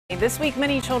This week,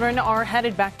 many children are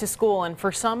headed back to school, and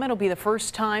for some, it'll be the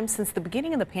first time since the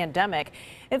beginning of the pandemic.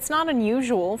 It's not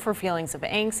unusual for feelings of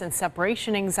angst and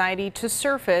separation anxiety to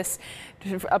surface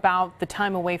about the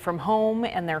time away from home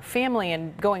and their family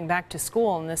and going back to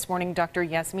school. And this morning, Dr.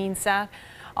 Yasmine Saad,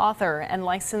 author and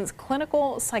licensed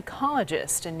clinical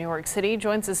psychologist in New York City,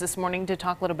 joins us this morning to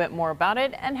talk a little bit more about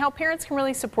it and how parents can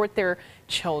really support their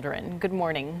children. Good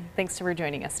morning. Thanks for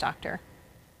joining us, Doctor.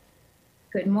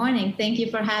 Good morning. Thank you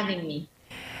for having me.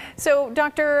 So,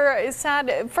 Dr.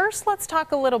 Saad, first let's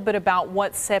talk a little bit about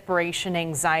what separation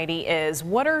anxiety is.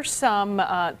 What are some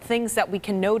things that we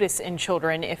can notice in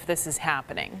children if this is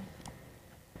happening?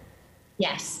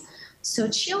 Yes. So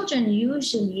children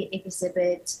usually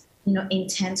exhibit,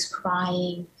 intense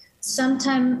crying,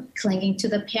 sometimes clinging to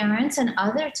the parents, and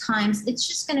other times it's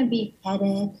just going to be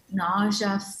headache,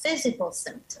 nausea, physical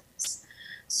symptoms.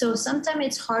 So sometimes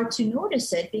it's hard to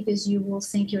notice it because you will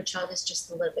think your child is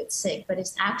just a little bit sick, but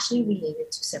it's actually related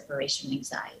to separation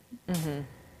anxiety. Mm-hmm.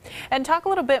 And talk a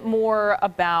little bit more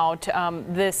about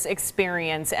this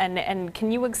experience, and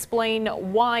can you explain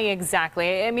why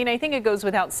exactly? I mean, I think it goes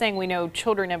without saying we know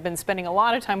children have been spending a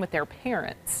lot of time with their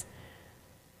parents.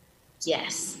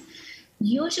 Yes.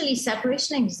 Usually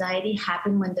separation anxiety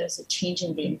happens when there's a change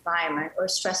in the environment or a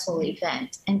stressful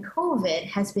event. And COVID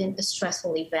has been a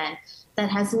stressful event that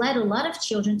has led a lot of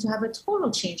children to have a total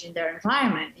change in their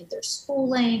environment, in their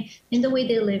schooling, in the way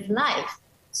they live life.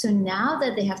 So now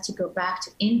that they have to go back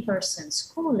to in-person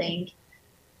schooling,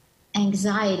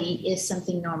 anxiety is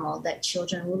something normal that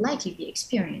children will likely be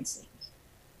experiencing.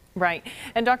 Right.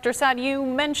 And Dr. Saad, you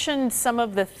mentioned some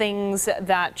of the things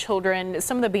that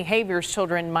some of the behaviors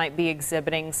children might be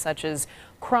exhibiting, such as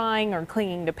crying or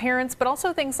clinging to parents, but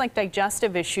also things like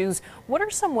digestive issues. What are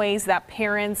some ways that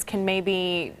parents can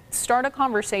maybe start a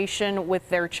conversation with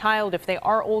their child if they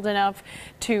are old enough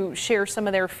to share some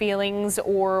of their feelings,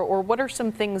 or what are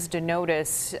some things to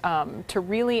notice to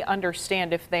really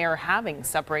understand if they are having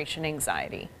separation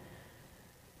anxiety?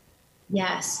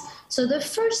 Yes. So the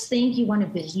first thing, you want to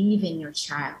believe in your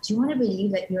child. You want to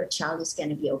believe that your child is going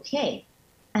to be okay.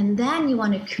 And then you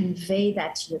want to convey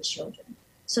that to your children.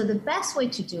 So the best way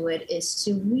to do it is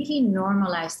to really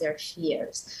normalize their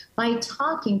fears by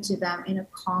talking to them in a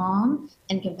calm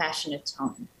and compassionate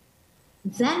tone.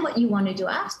 Then what you want to do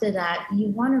after that, you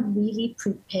want to really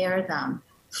prepare them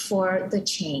for the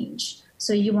change.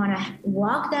 So you want to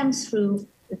walk them through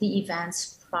the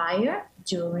events prior,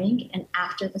 during, and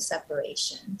after the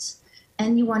separations.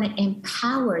 And you want to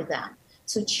empower them.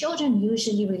 So children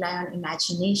usually rely on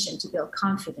imagination to build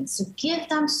confidence. So give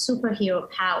them superhero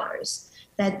powers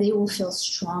that they will feel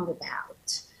strong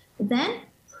about. Then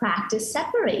practice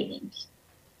separating.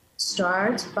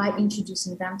 Start by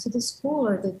introducing them to the school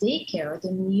or the daycare or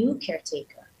the new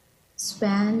caretaker.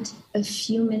 Spend a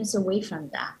few minutes away from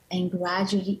them and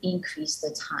gradually increase the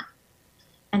time.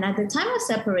 And at the time of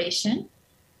separation,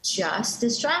 just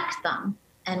distract them.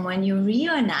 And when you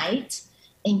reunite,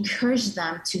 encourage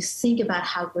them to think about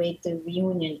how great the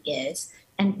reunion is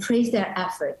and praise their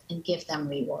effort and give them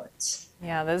rewards.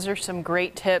 Yeah, those are some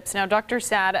great tips. Now, Dr.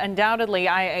 Saad, undoubtedly,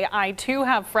 I too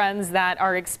have friends that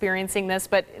are experiencing this,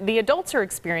 but the adults are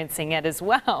experiencing it as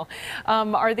well.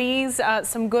 Are these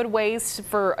some good ways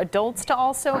for adults to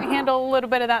also handle a little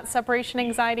bit of that separation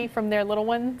anxiety from their little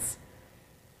ones?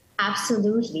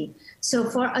 Absolutely. So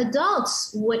for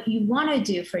adults, what you want to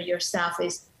do for yourself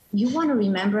is you want to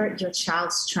remember your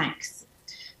child's strengths.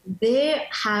 They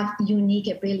have unique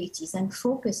abilities and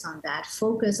focus on that.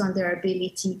 Focus on their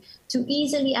ability to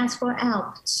easily ask for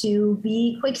help, to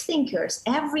be quick thinkers.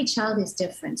 Every child is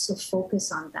different, so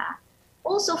focus on that.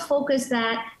 Also focus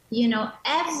that,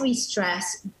 every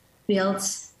stress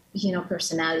builds,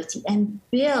 personality and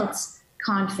builds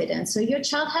confidence. So your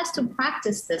child has to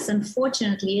practice this.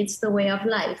 Unfortunately, it's the way of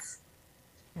life.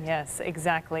 Yes,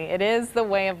 exactly. It is the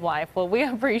way of life. Well, we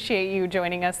appreciate you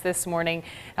joining us this morning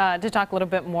to talk a little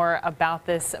bit more about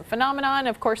this phenomenon.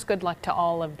 Of course, good luck to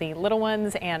all of the little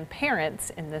ones and parents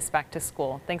in this back to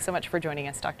school. Thanks so much for joining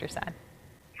us, Dr. Saad.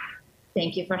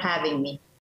 Thank you for having me.